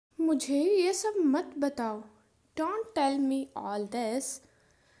मुझे ये सब मत बताओ। Don't tell me all this.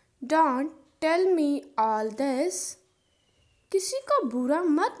 Don't tell me all this. किसी को बुरा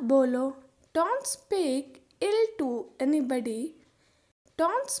मत बोलो। Don't speak equal to anybody.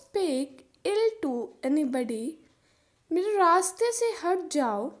 Don't speak equal to anybody. मेरे रास्ते से हट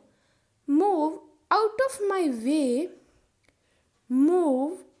जाओ। Move out of my way.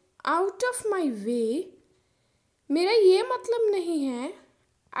 Move out of my वे। मेरा ये मतलब नहीं है।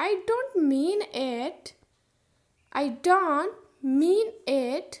 I don't mean it. I don't mean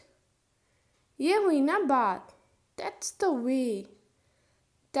it. ये हुई ना बात। That's the way.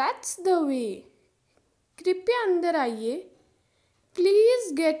 That's the way. कृपया अंदर आइए। Please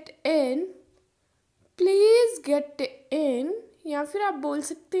get in. Please get in. या फिर आप बोल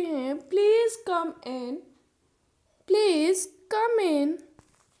सकते हैं Please come in. Please come in.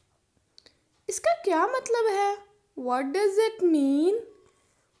 इसका क्या मतलब है? What does it mean?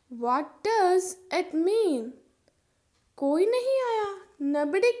 What does it mean? कोई नहीं आया.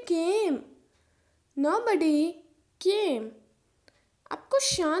 Nobody came. Nobody came. आपको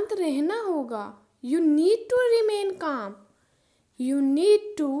शांत रहना होगा. You need to remain calm. You need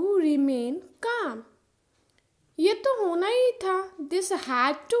to remain calm. ये तो होना ही था. This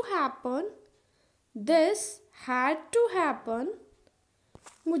had to happen. This had to happen.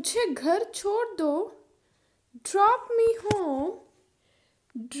 मुझे घर छोड़ दो. Drop me home.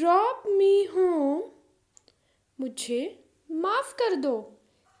 Drop me home. मुझे माफ़ कर दो.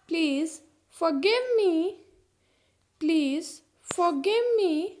 Please forgive me. Please forgive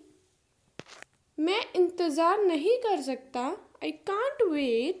me. मैं इंतज़ार नहीं कर सकता. I can't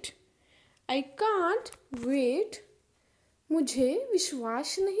wait. I can't wait. मुझे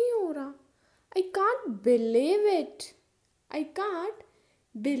विश्वास नहीं हो रहा. I can't believe it. I can't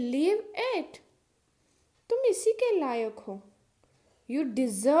believe it. तुम इसी के लायक हो. You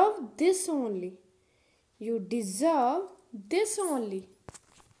deserve this only. You deserve this only.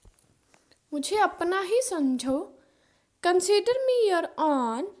 मुझे अपना ही समझो. Consider me your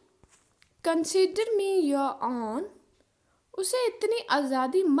own. Consider me your own. उसे इतनी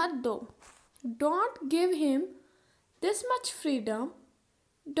आज़ादी मत दो. Don't give him this much freedom.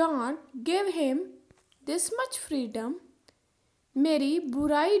 Don't give him this much freedom. मेरी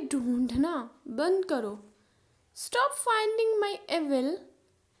बुराई ढूंढना बंद करो. Stop finding my evil.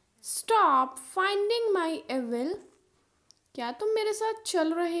 Stop finding my evil. क्या तुम मेरे साथ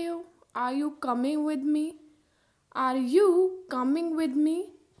चल रहे हो? Are you coming with me? Are you coming with me?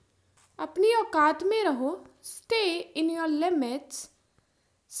 अपनी औकात में रहो. Stay in your limits.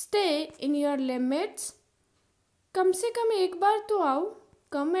 Stay in your limits. कम से कम एक बार तो आओ.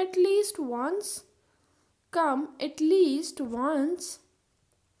 Come at least once. Come at least once.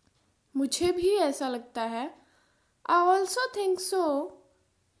 मुझे भी ऐसा लगता है. I also think so.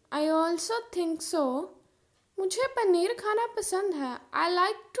 I also think so. मुझे पनीर खाना पसंद है. I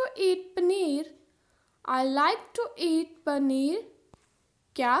like to eat paneer. I like to eat paneer.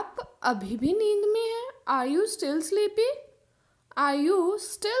 क्या आप अभी भी नींद में हैं? Are you still sleepy? Are you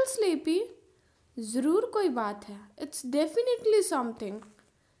still sleepy? ज़रूर कोई बात है. It's definitely something.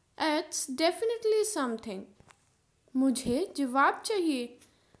 It's definitely something. मुझे जवाब चाहिए.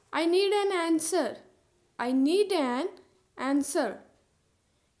 I need an answer. I need an answer.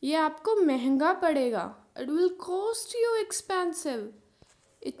 ये आपको महंगा पड़ेगा. It will cost you expensive.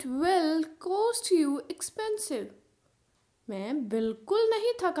 It will cost you expensive. मैं बिल्कुल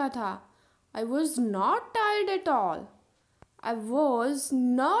नहीं थका था. I was not tired at all. I was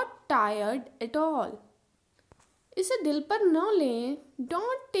not tired at all. इसे दिल पर न लें.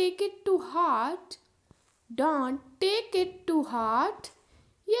 Don't take it to heart. Don't take it to heart.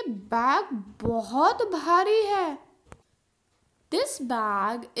 ये बैग बहुत भारी है. This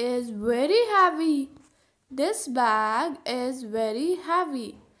bag is very heavy. This bag is very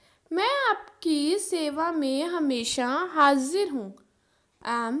heavy. मैं आपकी सेवा में हमेशा हाजिर हूँ.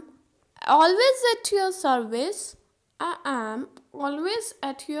 I am always at your service. I am always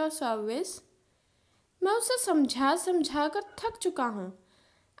at your service. मैं उसे समझा कर थक चुका हूँ.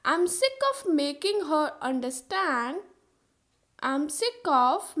 I'm sick of making her understand. I'm sick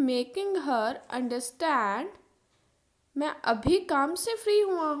of making her understand. मैं अभी काम से फ्री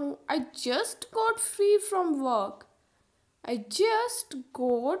हुआ हूँ. I just got free from work. I just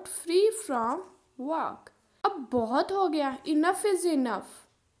got free from work. अब बहुत हो गया. Enough is enough.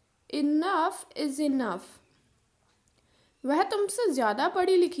 Enough is enough. वह तुमसे ज़्यादा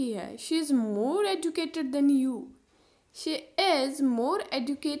पढ़ी लिखी है. She is more educated than you. She is more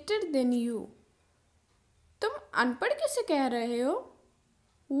educated than you. तुम अनपढ़ किसे कह रहे हो?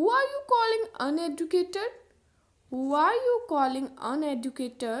 Who are you calling uneducated? Who are you calling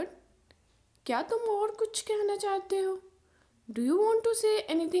uneducated? क्या तुम और कुछ कहना चाहते हो? Do you want to say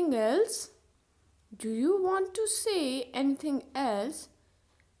anything else? Do you want to say anything else?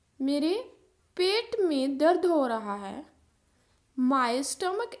 मेरे पेट में दर्द हो रहा है। My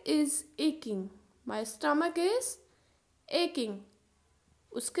stomach is aching. My stomach is aching.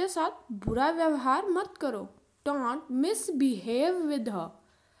 उसके साथ बुरा व्यवहार मत करो। Don't misbehave with her.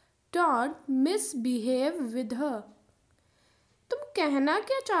 Don't misbehave with her. तुम कहना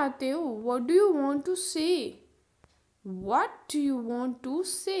क्या चाहते हो? What do you want to से? What do you want to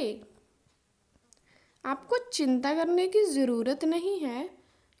से? आपको चिंता करने की ज़रूरत नहीं है।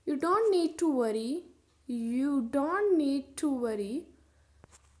 You don't need to worry. You don't need to worry.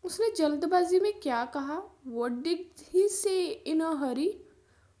 उसने जल्दबाजी में क्या कहा? वॉट डिड ही से इन अ हरी?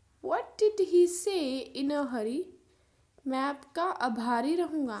 वॉट डिड ही से इन अ हरी? मैं आपका आभारी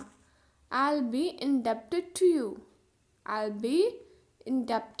रहूँगा। I'll be indebted to you. I'll be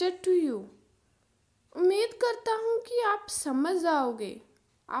indebted to you. उम्मीद करता हूँ कि आप समझ जाओगे।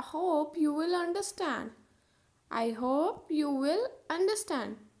 I hope you will understand. I hope you will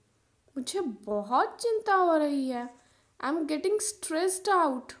understand. मुझे बहुत चिंता हो रही है। I'm getting stressed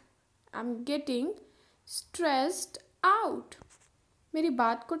out. I'm getting stressed out. मेरी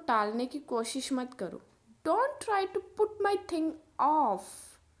बात को टालने की कोशिश मत करो। Don't try to put my thing off.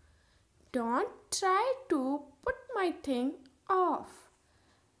 Don't try to put my thing off.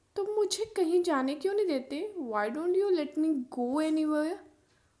 तुम मुझे कहीं जाने क्यों नहीं देते? Why don't you let me go anywhere?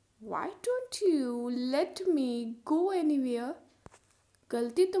 Why don't you let me go anywhere?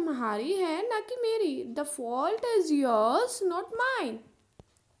 गलती तुम्हारी है ना कि मेरी। The fault is yours, not mine.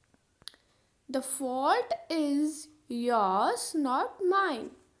 The fault is yours, not mine.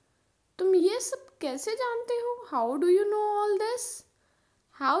 तुम ये सब कैसे जानते हो? How do you know all this?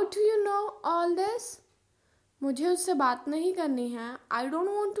 How do you know all this? मुझे उससे बात नहीं करनी है। I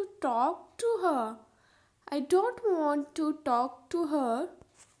don't want to talk to her. I don't want to talk to her.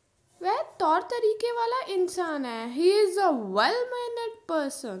 वह तौर तरीके वाला इंसान है। He is a well-mannered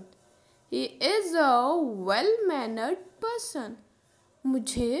person. He is a well-mannered person.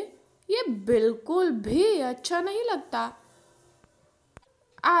 मुझे ये बिल्कुल भी अच्छा नहीं लगता।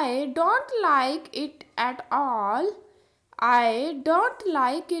 I don't like it at all. I don't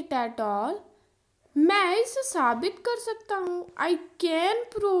like it at all. मैं इसे साबित कर सकता हूँ। I can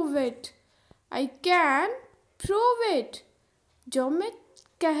prove it. I can prove it. जो मैं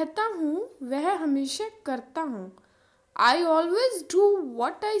कहता हूँ वह हमेशा करता हूँ। I always do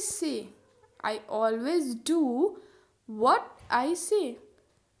what I say. I always do what I say.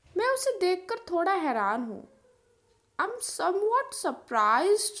 मैं उसे देखकर थोड़ा हैरान हूँ। I'm somewhat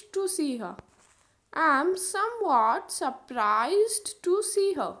surprised to see her. I'm somewhat surprised to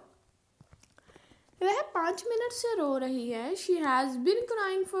see her. वह 5 मिनट से रो रही है। She has been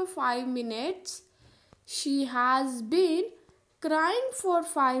crying for 5 minutes. She has been crying for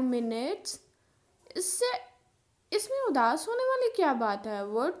 5 minutes. इसमें उदास होने वाली क्या बात है?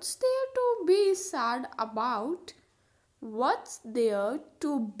 What's there to be sad about? What's there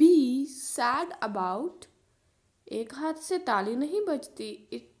to be sad about? एक हाथ से ताली नहीं बजती।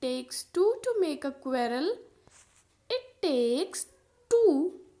 It takes two to make a quarrel. It takes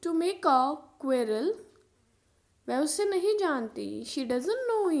two to make a quarrel. वह उसे नहीं जानती। She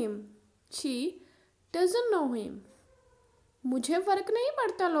doesn't know him. She doesn't know him. मुझे फ़र्क नहीं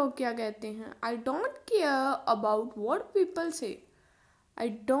पड़ता लोग क्या कहते हैं। I don't care about what people say. I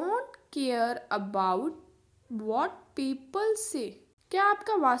don't care about what people say. क्या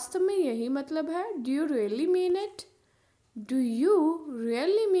आपका वास्तव में यही मतलब है? Do you really mean it? Do you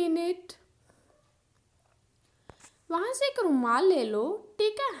really mean it? वहाँ से एक रुमाल ले लो।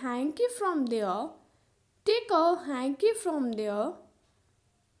 Take a hanky from there. Take a hanky from there.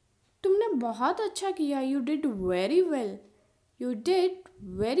 तुमने बहुत अच्छा किया। You did very well. You did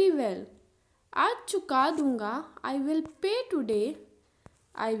very well. आज चुका दूंगा। I will pay today.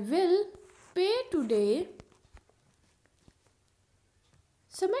 I will pay today.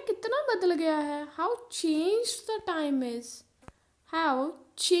 समय कितना बदल गया है। How changed the time is. How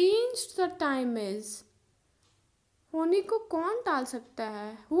changed the time is. होने को कौन टाल सकता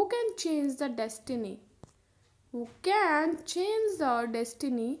है? Who can change the destiny? Who can change the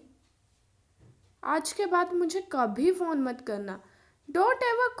destiny? आज के बाद मुझे कभी फ़ोन मत करना। Don't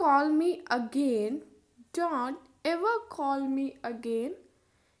ever call me again. Don't ever call me again.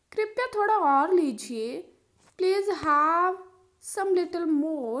 कृपया थोड़ा और लीजिए। Please have some little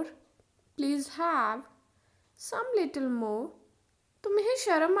more. Please have some little more. तुम्हें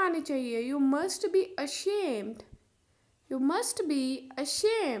शर्म आनी चाहिए। You must be ashamed. You must be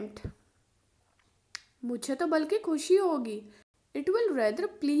ashamed. मुझे तो बल्कि खुशी होगी। It will rather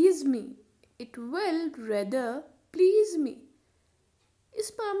please me. It will rather please me.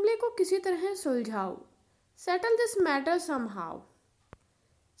 इस मामले को किसी तरह सुलझाओ. Settle this matter somehow.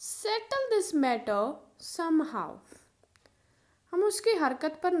 Settle this matter somehow. हम उसकी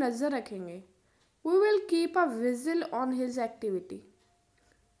हरकत पर नज़र रखेंगे. We will keep a vigil on his activity.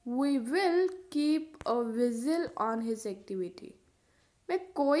 We will keep a vigil on his activity. मैं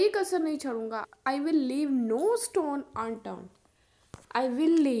कोई कसर नहीं छोड़ूंगा. I will leave no stone unturned. I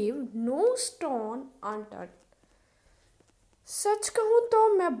will leave no stone unturned. सच कहूँ तो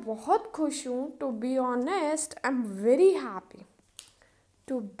मैं बहुत खुश हूँ. To be honest, I'm very happy.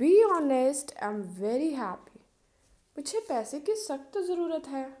 To be honest, I'm very happy. मुझे पैसे की सख्त ज़रूरत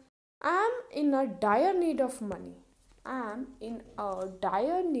है. I'm in a dire need of money. I'm in a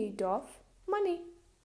dire need of money.